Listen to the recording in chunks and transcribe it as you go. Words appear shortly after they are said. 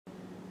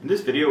In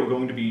this video we're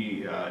going to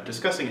be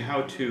discussing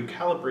how to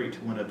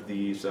calibrate one of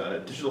these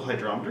digital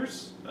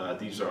hydrometers.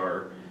 These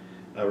are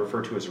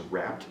referred to as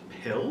Rapt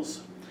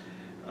Pills.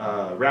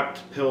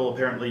 Rapt Pill,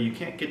 apparently you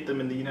can't get them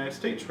in the United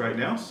States right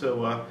now,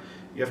 so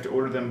you have to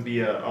order them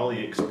via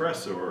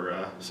AliExpress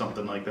or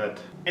something like that.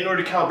 In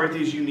order to calibrate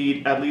these you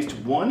need at least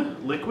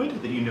one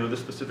liquid that you know the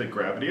specific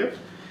gravity of,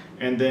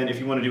 and then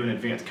if you want to do an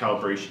advanced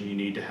calibration you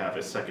need to have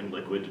a second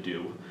liquid to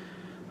do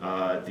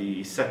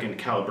the second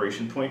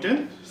calibration point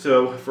in.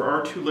 So for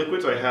our two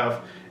liquids I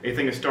have a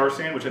thing of star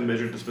sand, which I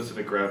measured the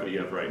specific gravity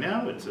of right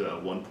now. It's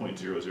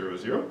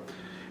 1.000.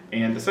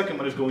 And the second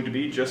one is going to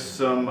be just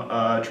some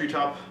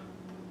treetop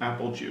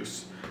apple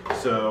juice.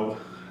 So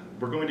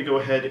we're going to go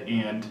ahead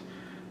and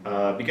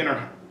begin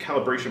our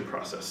calibration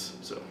process.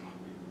 So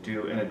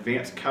do an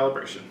advanced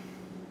calibration.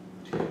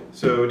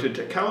 So to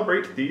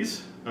calibrate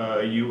these,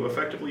 you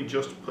effectively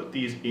just put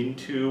these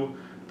into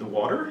the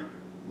water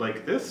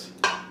like this.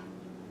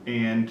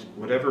 And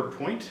whatever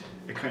point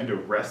it kind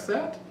of rests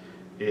at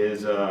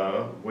is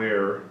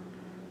where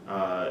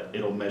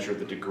it'll measure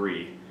the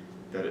degree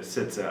that it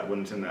sits at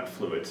when it's in that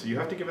fluid. So you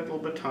have to give it a little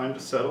bit of time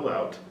to settle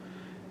out.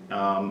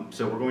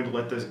 So we're going to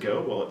let this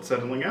go while it's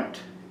settling out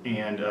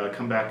and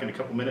come back in a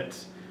couple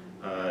minutes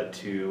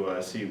to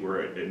see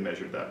where it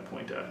measured that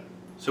point at.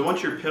 So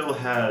once your pill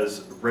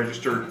has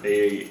registered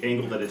an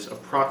angle that it's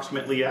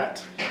approximately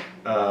at,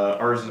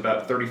 ours is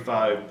about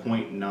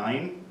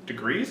 35.9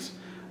 degrees.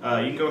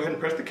 You can go ahead and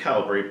press the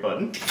Calibrate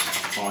button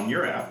on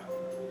your app,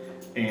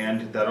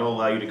 and that'll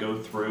allow you to go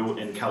through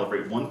and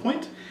calibrate one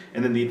point,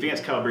 and then the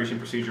advanced calibration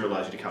procedure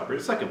allows you to calibrate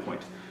a second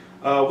point.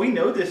 We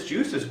know this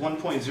juice is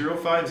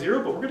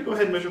 1.050, but we're going to go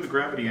ahead and measure the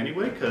gravity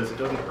anyway because it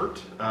doesn't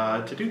hurt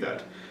to do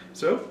that.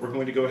 So we're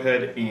going to go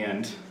ahead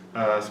and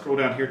scroll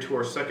down here to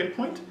our second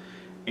point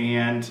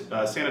and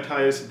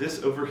sanitize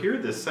this over here,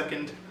 the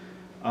second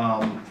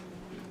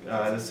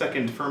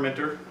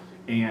fermenter,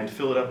 and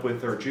fill it up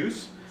with our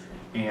juice.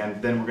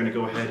 And then we're going to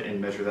go ahead and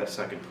measure that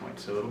second point.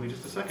 So it'll be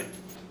just a second.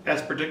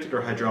 As predicted,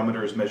 our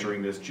hydrometer is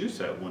measuring this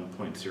juice at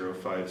 1.050. So we're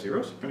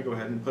going to go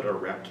ahead and put our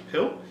Rapt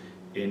Pill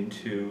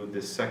into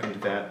this second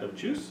vat of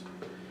juice.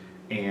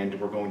 And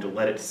we're going to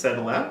let it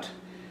settle out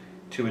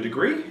to a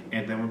degree,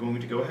 and then we're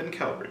going to go ahead and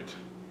calibrate it.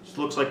 So it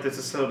looks like this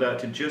is settled out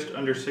to just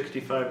under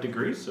 65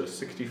 degrees, so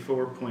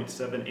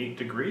 64.78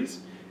 degrees.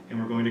 And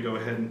we're going to go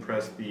ahead and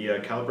press the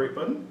Calibrate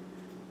button.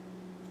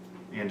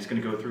 And it's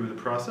going to go through the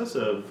process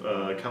of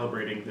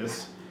calibrating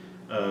this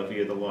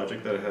via the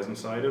logic that it has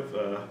inside of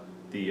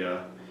the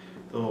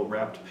little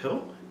Rapt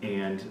Pill.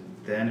 And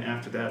then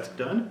after that's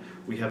done,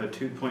 we have a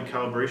 2-point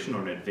calibration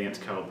or an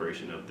advanced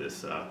calibration of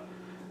this,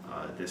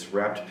 this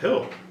Rapt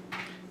Pill.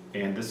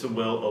 And this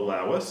will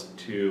allow us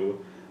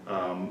to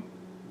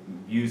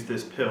use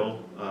this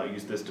pill,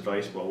 use this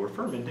device while we're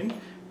fermenting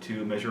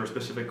to measure a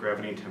specific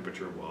gravity and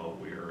temperature while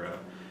we're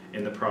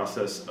in the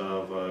process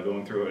of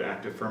going through an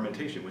active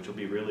fermentation, which will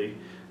be really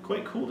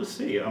quite cool to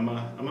see. I'm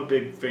a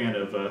big fan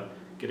of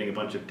getting a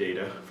bunch of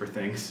data for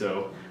things,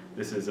 so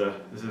this is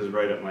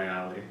right up my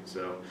alley.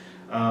 So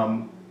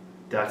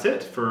that's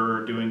it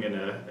for doing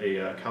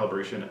a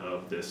calibration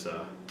of this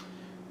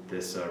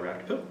this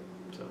Rapt Pill.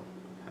 So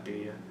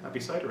happy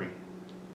cidering.